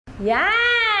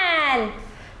Yan!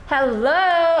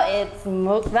 Hello! It's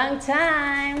mukbang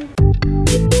time!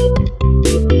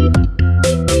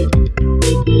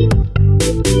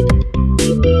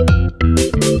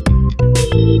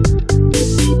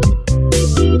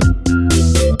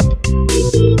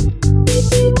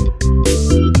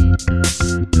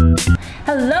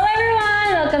 Hello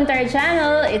everyone! Welcome to our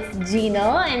channel. It's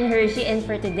Gino and Hershey, and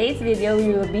for today's video,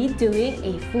 we will be doing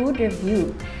a food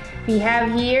review. We have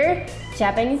here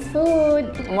Japanese food.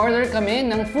 Umorder kami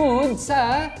ng food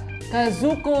sa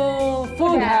Kazuko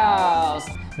Food House.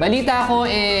 Balita ko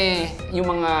yung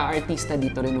mga artista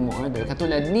dito rin umorder.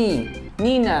 Katulad ni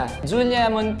Nina, Julia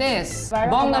Montes,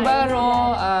 Bong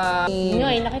Navarro,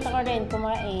 nakita ko rin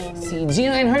kumain. Si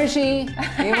Gino and Hershey,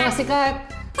 yung mga sikat.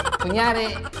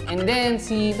 Kunyari, and then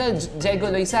si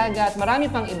Diego Loizaga at marami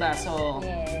pang iba. So,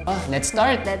 let's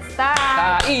start! Let's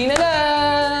start! Kain na na!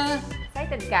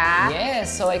 Excited ka?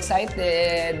 Yes, so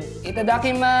excited!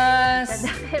 Itadakimasu!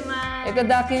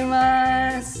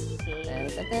 Itadakimasu!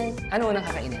 Okay. Ano unang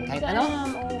kakainin? Kahit ano?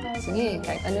 Sige,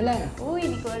 kahit ano lang. Uy,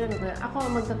 hindi ko alam. Ako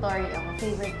magta-tori ako.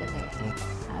 Favorite ko tayo.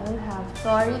 I will have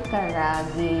tori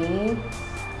karagi.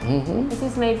 This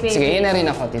is my favorite. Sige, yun na rin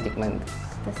ako titikman.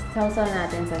 Tapos sausaw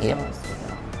natin sa sauce.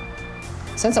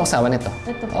 Saan sausawan ito?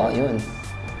 Ito po. Oh, yun.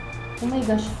 Oh my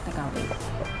gosh, teka, wait.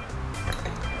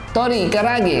 Tori,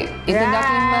 karagi,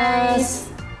 itadakimasu!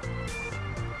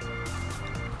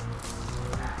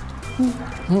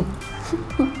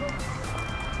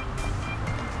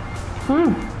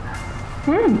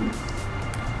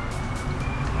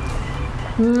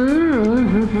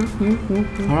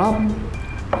 Harap!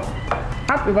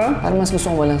 Harap, diba? Parang mas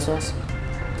gusto kong walang sauce.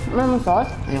 Walang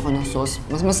sauce? Ayoko ng sauce.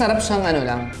 Mas masarap siyang ano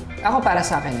lang. Ako para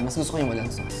sa akin, mas gusto ko yung walang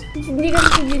sauce. Hindi ka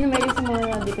kasi hindi na may sa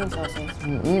mga dipping sauces.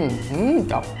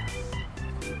 Top.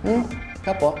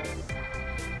 Top oh.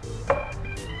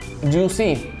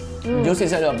 Juicy. Juicy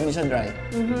sa loob, hindi siya dry.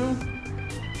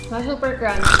 Super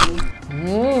crunchy.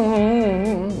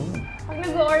 Pag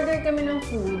nag-order kami ng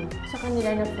food sa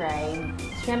kanila na fried,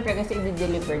 syempre kasi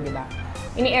i-deliver, di ba?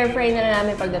 Ini-air fry na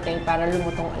namin pagdating para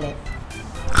lumutong ulit.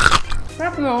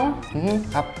 Sarap mo?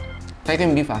 Top. Try ko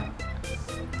yung beef ah.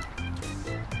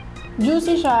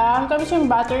 Juicy siya. Tapos yung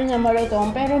butter niya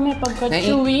malutong, pero may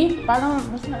pagka-chewy. Parang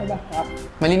mas naiba.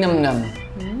 Malinamnam.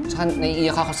 Saka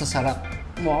naiiyak ako sa sarap.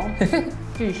 Wow.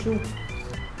 Tissue.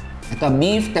 Ito,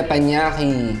 beef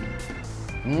teppanyaki.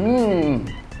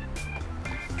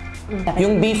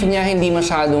 Yung beef niya hindi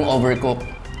masyadong overcooked.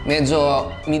 Medyo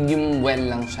medium well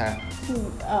lang siya.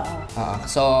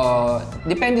 So,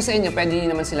 depende sa inyo. Pwede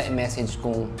nyo naman sila i-message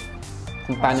kung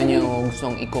paano nyo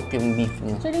gustong i-cook yung beef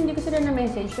nyo. So, hindi ko sila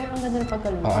na-message, pero ang ganda ng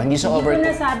pagkaluto. Hindi siya overcooked. Hindi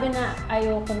ko nasabi na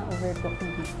ayoko na overcook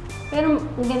yung beef. Pero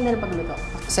ang ganda ng pagluto.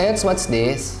 Sets, what's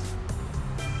this?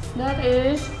 That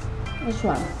is this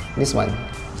one. This one.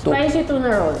 Spicy tuna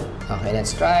roll. Okay,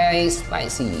 let's try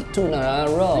spicy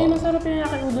tuna roll. Ay, masarap yung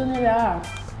naki-udo nila.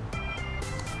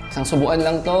 Isang subuan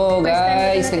lang to,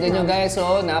 guys. Tignan nyo, guys.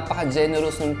 Oh,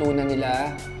 napaka-generous ng tuna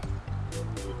nila.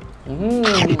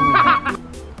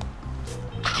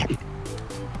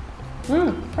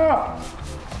 Sarap.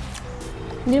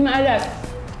 Hindi maalat.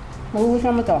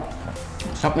 Magugustuhan mo to.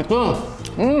 Sarap ito.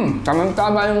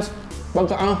 Tamang-tama yung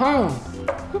pagkaanghang.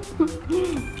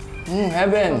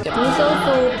 Heaven. Miso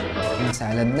soup.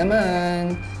 Salad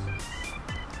naman.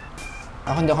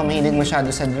 Ako hindi ako mahilig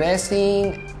masyado sa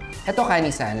dressing. Ito kani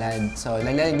salad. So,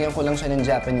 lalagyan ko lang siya ng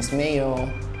Japanese mayo.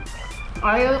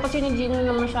 Ayaw kasi ni Gino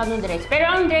na masyadong dress. Pero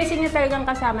ang dressing niya talagang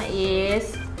kasama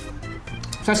is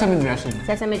sesame dressing.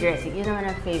 Sesame dressing. Yun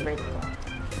naman ang favorite ko.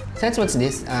 So, what's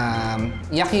this?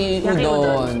 Yaki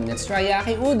udon. Let's try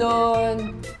yaki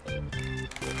udon.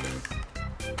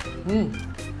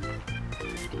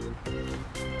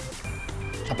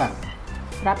 Sapa.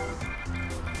 Sarap.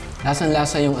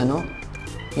 Lasang-lasa yung ano?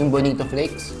 Yung bonito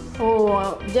flakes.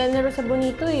 Oh, generous sa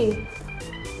bonito eh.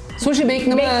 Sushi bake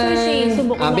naman! Bake sushi.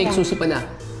 Subok ko bake sushi pala.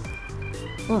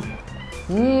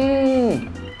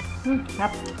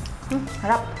 Harap.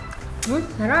 Harap.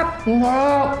 Harap.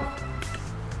 Harap!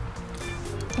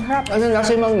 Harap. Ano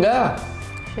lasa yung mangga?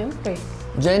 Siyempre.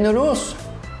 Generous.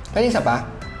 Pwede isa pa?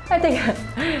 Teka.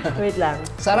 Wait lang.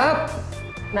 Sarap!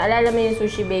 Naalala mo yung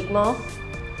sushi bake mo?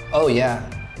 Oh yeah.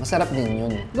 Masarap din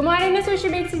yun. Gumawa rin na sushi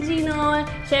bake si Gino.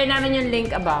 Share namin yung link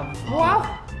above. Wow!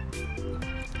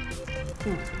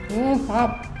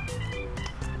 Sarap.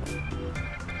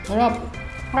 Sarap.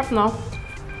 Sarap, no?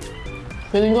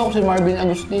 Feeling ko ako si Marvin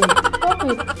Agustin.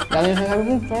 Okay. Lagi siya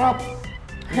sabi, sarap.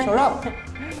 Sarap.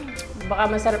 Baka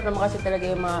masarap naman kasi talaga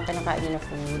yung mga kinakain niya na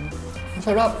food.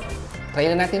 Masarap. Try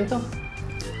na natin to.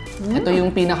 Ito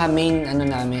yung pinaka-main ano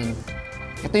namin.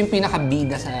 Ito yung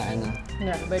pinakabida sa ano,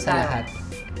 sa lahat.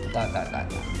 Ito.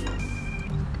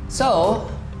 So,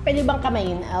 pwede bang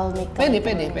kamayin? I'll make kamay.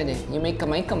 Pwede. You make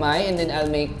kamay and then I'll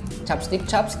make chopstick.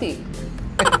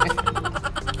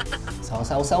 Saw.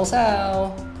 Look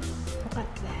at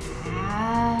that.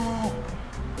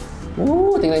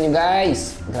 Tingnan nyo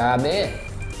guys. Grabe.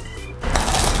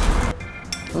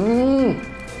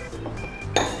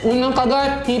 Unang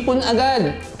kagat, hipon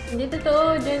agad. Hindi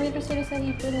totoo. Diyan ito sila sa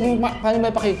hipon. Paano ba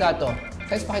ipakita to?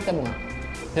 Guys, pakita mo nga.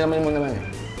 Tinaman mo naman eh.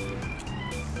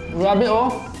 Grabe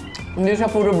oh. Hindi siya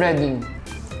puro breading.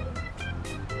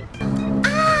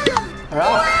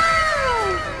 Sarap!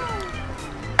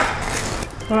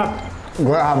 Sarap.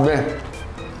 Grabe.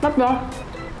 Sarap ba?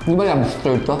 Di ba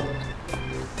lobster to?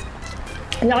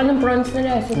 Ang laki ng prawns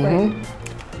nila. Super.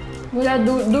 Mula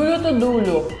dulo to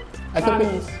dulo.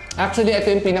 Actually, ito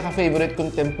yung pinaka-favorite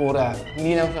kong tempura.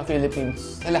 Hindi lang sa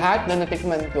Philippines. Sa lahat na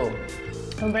natikman ko.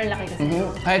 Sobrang laki kasi.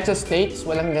 Kahit sa States,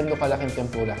 walang ganito kalaking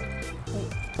tempura.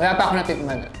 Wala pa ako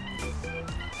natikman.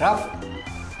 Sarap.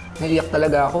 Naiiyak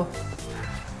talaga ako.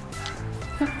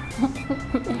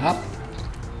 Sarap.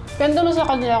 Kanda mo sa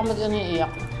kanila ako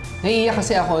naiiyak. Naiiyak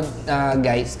kasi ako,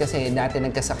 guys, kasi dati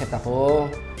nagkasakit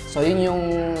ako. So, yun yung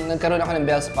nagkaroon ako ng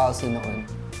Bell's palsy noon.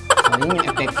 So, yun yung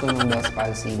epekto ng Bell's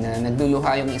palsy na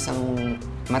nagluluha yung isang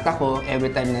mata ko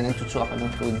every time na nagchuchu ako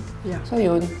ng food. Yeah. So,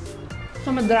 yun.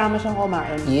 So, madrama siyang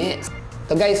kumain. Yes.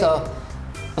 So, guys,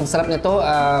 ang sarap nito.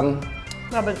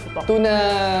 Tuna,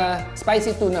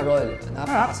 spicy tuna roll.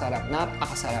 Napakasarap.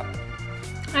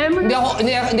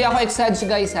 Hindi ako exage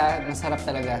guys ha. Masarap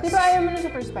talaga. Di ba ayaw mo na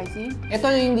super spicy?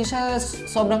 Ito hindi siya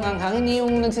sobrang anghang. Hindi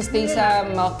yung nagsistay sa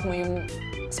mouth mo yung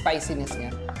spiciness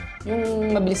niya.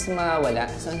 Yung mabilis mawala.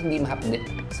 So hindi mahapde.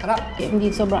 Sarap. Hindi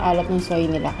sobrang alat ng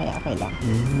soy nila kaya okay lang.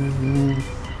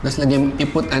 Tapos lagyan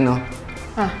iput ano.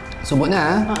 Subo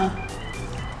na ha.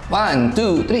 1,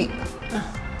 2, 3.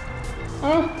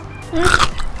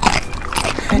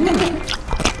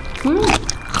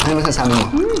 Ano masasabi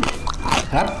mo?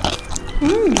 Sarap?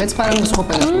 That's parang gusto ko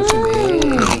pala sushi,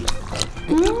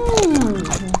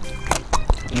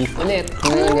 Beef ulit.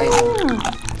 Tingnan lang, guys.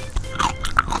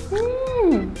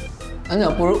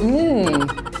 Ano? Puro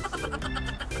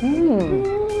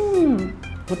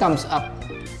 2 thumbs up.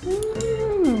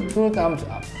 2 thumbs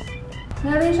up.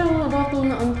 Meron siyang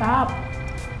tuna on top.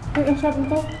 Ay, ang sarap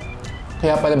nito.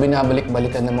 Kaya pala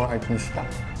binabalik-balikan ng mga artista.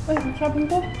 Ay, ang sarap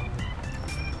nito.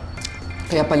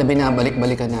 Kaya pala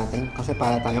binabalik-balikan natin kasi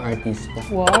para tayong artista.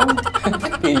 Wow!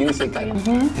 Feeling sikat.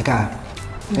 Teka,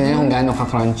 tignan kung gaano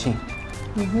ka-crunchy.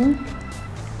 Tignan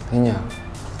niya.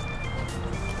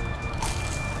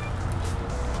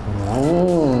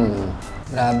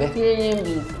 Grabe. Tignan niyo yung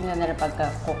beef na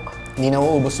pagka-cook. Hindi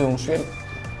nauubos yung shrimp.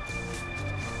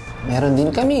 Meron din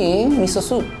kami miso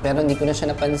soup, pero hindi ko na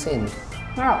siya napansin.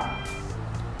 Sarap.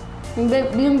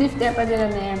 Yung beef tepa nila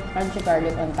na yung crunchy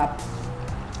garlic on top.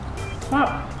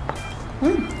 Sarap.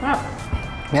 Sarap.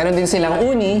 Meron din silang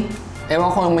uni. Ewan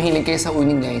ko kung mahilig kayo sa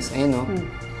uni, guys. Ayun, no?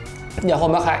 Hindi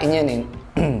ako makain yan, eh.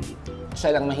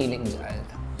 Siya lang mahilig dyan.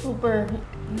 Super.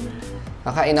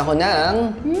 Kakain ako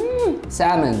ng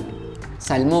salmon.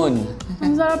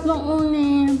 Ang sarap ng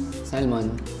uni.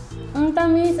 Salmon. Ang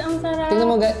tamis, ang sarap.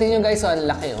 Tingnan nyo, guys, ang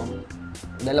laki, oh.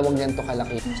 Dalawang ganito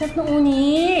kalaki. Ang sarap ng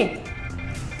uni.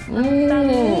 Ang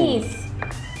tamis.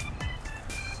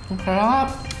 Ang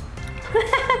sarap.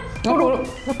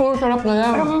 Napuro sarap na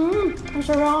yan. Ang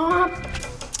sarap.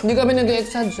 Hindi kami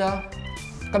nag-i-exage siya.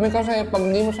 Kami kasi pag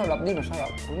hindi masarap, di masarap.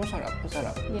 Pag masarap,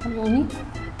 masarap. Ang uni.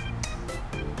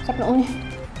 Sarap na uni.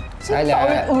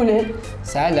 Salad. Ulit.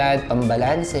 Salad,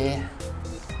 pambalanse.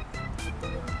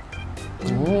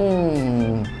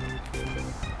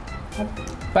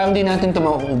 Parang di natin ito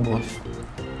mauubos.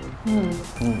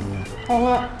 Kaya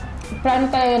nga, plano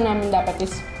talaga namin dapat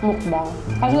is mukbang.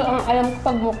 Kasi alam ko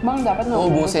pag mukbang dapat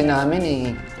uubusin namin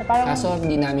eh. Parang, kaso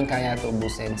hindi namin kaya ito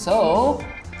ubusin. So,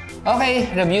 okay,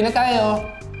 review na tayo.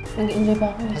 Nag-enjoy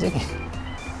pa ako. Sige.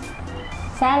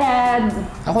 Salad!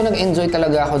 Ako nag-enjoy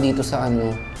talaga ako dito sa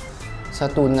ano, sa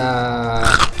tuna,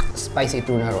 spicy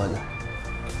tuna roll.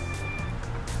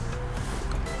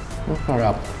 Ang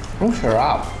sarap. Ang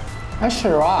sarap. Ang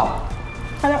sarap.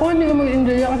 Kala ko hindi ko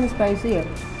mag-enjoy kasi spicy eh.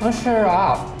 Ang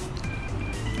sarap.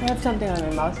 I have something on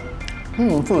my mouth.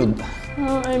 Food.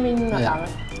 I mean, natangit.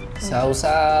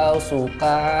 Sausaw,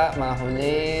 suka,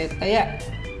 mahulit, taya.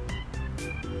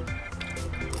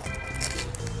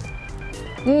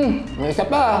 May isa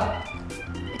pa.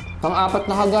 Pang-apat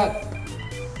na kagat.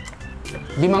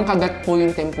 5 kagat po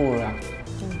yung tempura.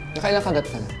 Nakailang kagat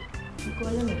ka na? Hindi ko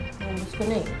alam eh. Naubos ko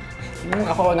na eh.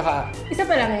 Ako Isa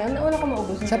pa lang yun? Nauna ko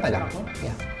maubos. Isa pa lang.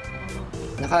 Yeah.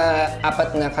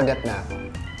 Naka-4 na kagat na ako.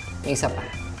 May isa pa.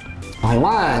 Okay,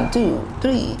 1, 2,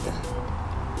 3.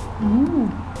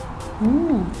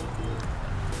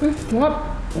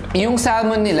 Yung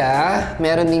salmon nila,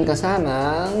 meron din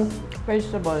kasamang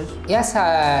vegetables.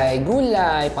 yasay,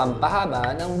 gulay,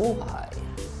 pampahaba ng buhay.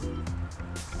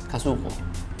 Kazuko.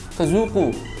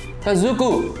 Kazuko. Kazuko.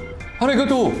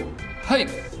 Arigato. Hay.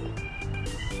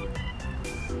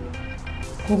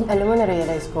 Alam mo,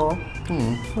 na-realize ko,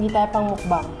 hindi tayo pang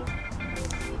mukbang.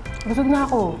 Busog na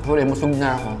ako. Huli, musog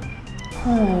na ako.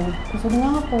 Ay, busog na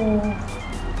ako.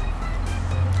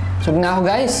 Busog na ako,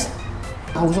 guys.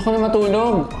 Ako gusto ko na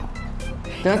matulog.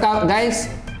 Guys,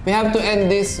 we have to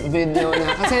end this video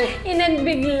na kasi... Inend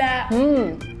bigla.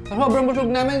 Sobrang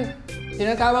busog namin.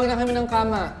 Tinatawag na kami ng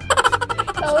kama.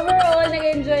 So overall,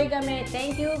 nag-enjoy kami.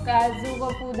 Thank you, Kazuko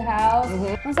Food House.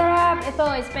 Masarap ito,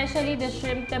 especially the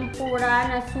shrimp tempura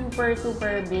na super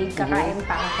big. Kakain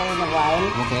pa ako na while.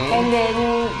 Okay. And then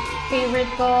yung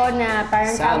favorite ko na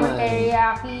parang Salmon. salmon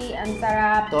teriyaki. Ang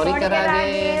sarap. Tori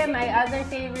karage. My other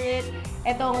favorite.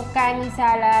 Itong kani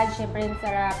salad, syempre yung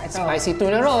sarap. Ito. Spicy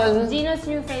tuna roll. Gino's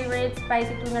new favorite,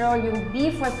 spicy tuna roll. Yung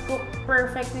beef was cooked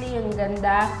perfectly, yung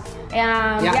ganda.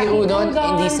 Yaki udon,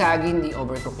 hindi sagi, hindi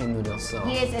overcooked yung noodles. So.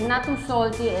 Yes, and not too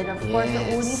salty. And of course, the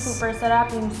uni super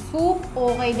sarap. Yung soup,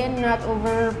 okay din, not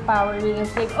overpowering yung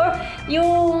steak. Or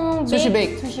yung Sushi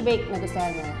bake. Sushi bake,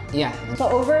 nagustuhan na. Yeah. So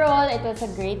overall, it was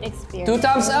a great experience. 2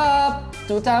 thumbs up!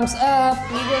 2 thumbs up!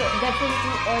 We will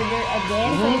definitely order again.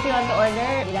 So if you want to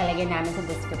order, ilalagay namin sa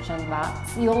description box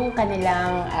yung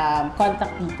kanilang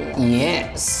contact details.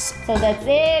 Yes! So that's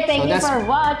it. Thank you for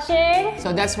watching.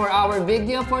 So that's for our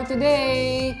video for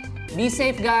today. Be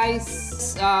safe, guys.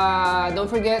 Don't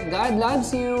forget, God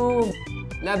loves you.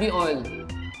 Love you all.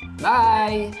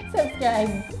 Bye!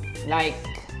 Subscribe. Like.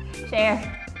 Share.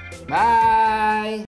 Bye!